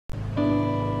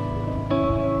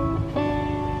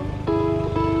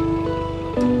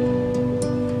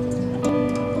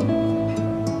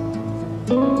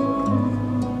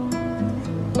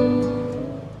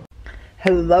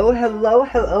Hello, hello,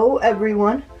 hello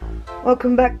everyone.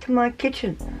 Welcome back to my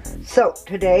kitchen. So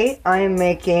today I am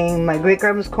making my great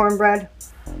grandma's cornbread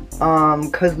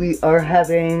cause we are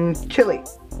having chili.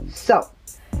 So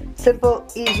simple,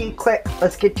 easy, quick,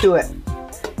 let's get to it.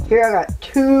 Here I got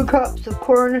 2 cups of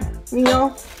cornmeal,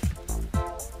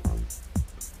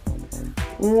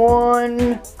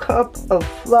 1 cup of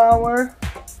flour,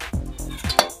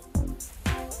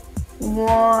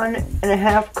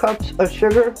 1.5 cups of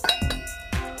sugar,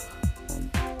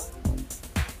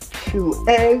 2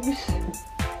 eggs,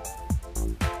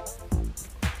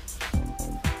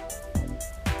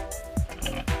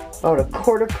 about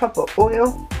 1/4 cup of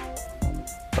oil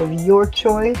of your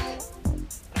choice,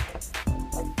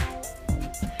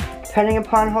 depending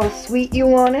upon how sweet you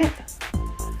want it,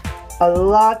 a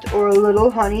lot or a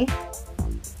little honey,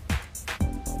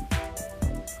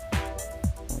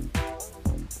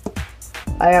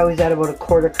 I always add about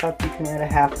 1/4 cup, you can add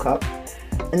 1/2 cup,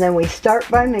 and then we start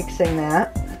by mixing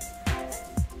that,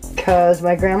 because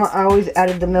my grandma always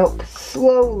added the milk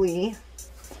slowly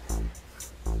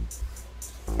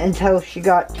until she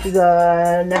got to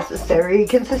the necessary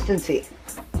consistency.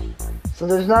 So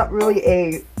there's not really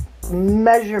a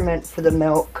measurement for the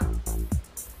milk.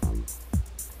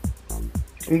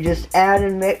 You just add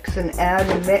and mix and add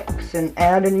and mix and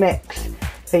add and mix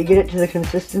so you get it to the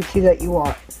consistency that you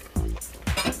want.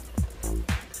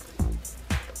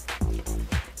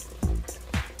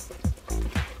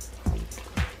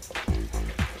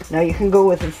 Now you can go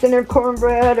with a thinner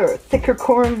cornbread or a thicker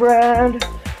cornbread.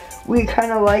 We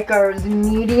kind of like ours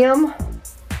medium.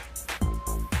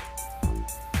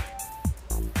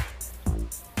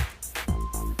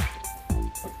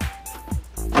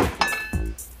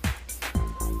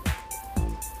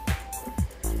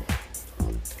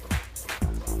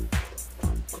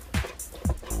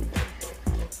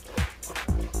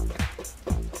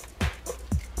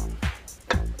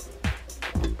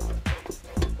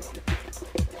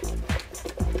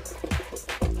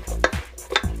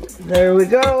 There we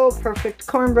go, perfect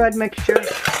cornbread mixture.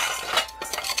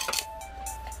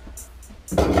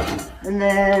 And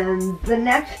then the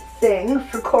next thing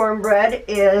for cornbread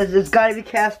is it's gotta be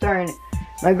cast iron.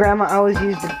 My grandma always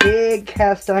used a big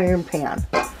cast iron pan.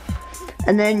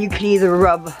 And then you can either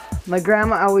my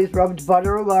grandma always rubbed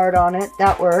butter or lard on it,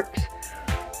 that works.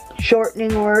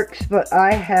 Shortening works, but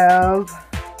I have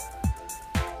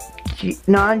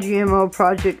non-GMO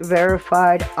project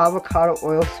verified avocado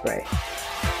oil spray.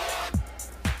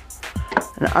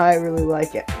 And I really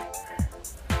like it.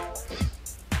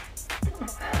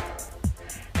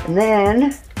 And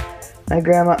then my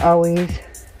grandma always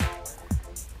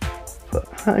put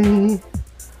honey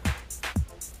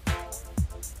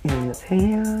in the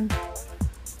pan.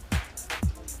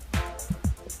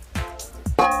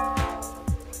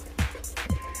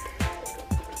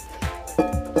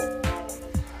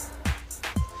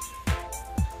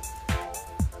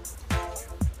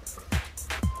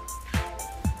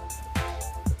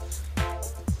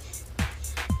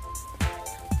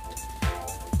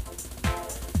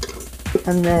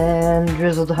 And then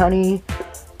drizzled honey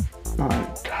on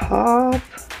top.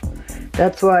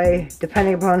 That's why,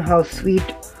 depending upon how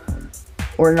sweet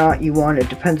or not you want it,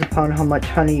 depends upon how much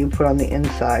honey you put on the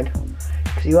inside.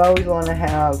 Because you always want to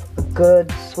have a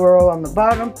good swirl on the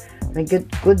bottom and a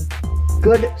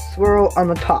good swirl on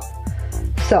the top.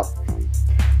 So,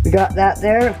 we got that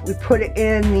there. We put it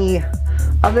in the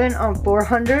oven on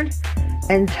 400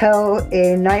 until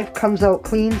a knife comes out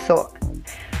clean. So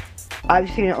I've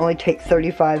seen it only take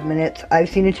 35 minutes. I've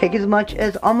seen it take as much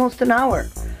as almost an hour.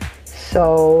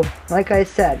 So, like I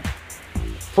said,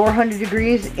 400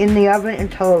 degrees in the oven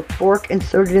until a fork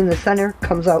inserted in the center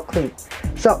comes out clean.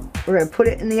 So, we're going to put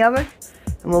it in the oven,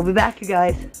 and we'll be back, you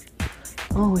guys.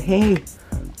 Oh, hey,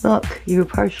 look, you were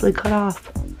partially cut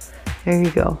off. There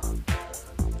you go.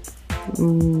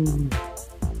 Yeah.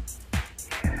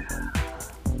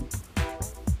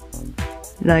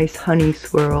 Nice honey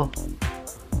swirl.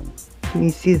 Can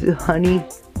you see the honey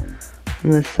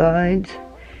on the sides?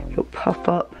 It'll puff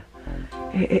up.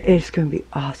 It's gonna be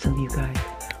awesome, you guys.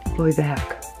 We'll be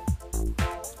back.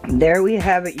 There we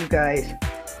have it, you guys.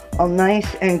 All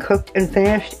nice and cooked and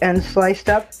finished and sliced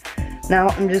up. Now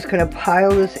I'm just gonna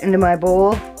pile this into my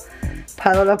bowl.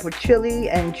 Pile it up with chili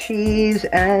and cheese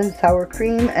and sour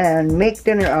cream and make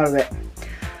dinner out of it.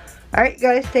 Alright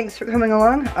guys, thanks for coming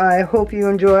along. I hope you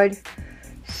enjoyed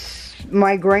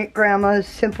my great grandma's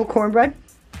simple cornbread.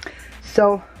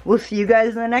 So we'll see you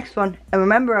guys in the next one. And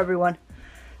remember everyone,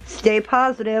 stay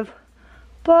positive.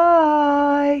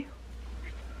 Bye.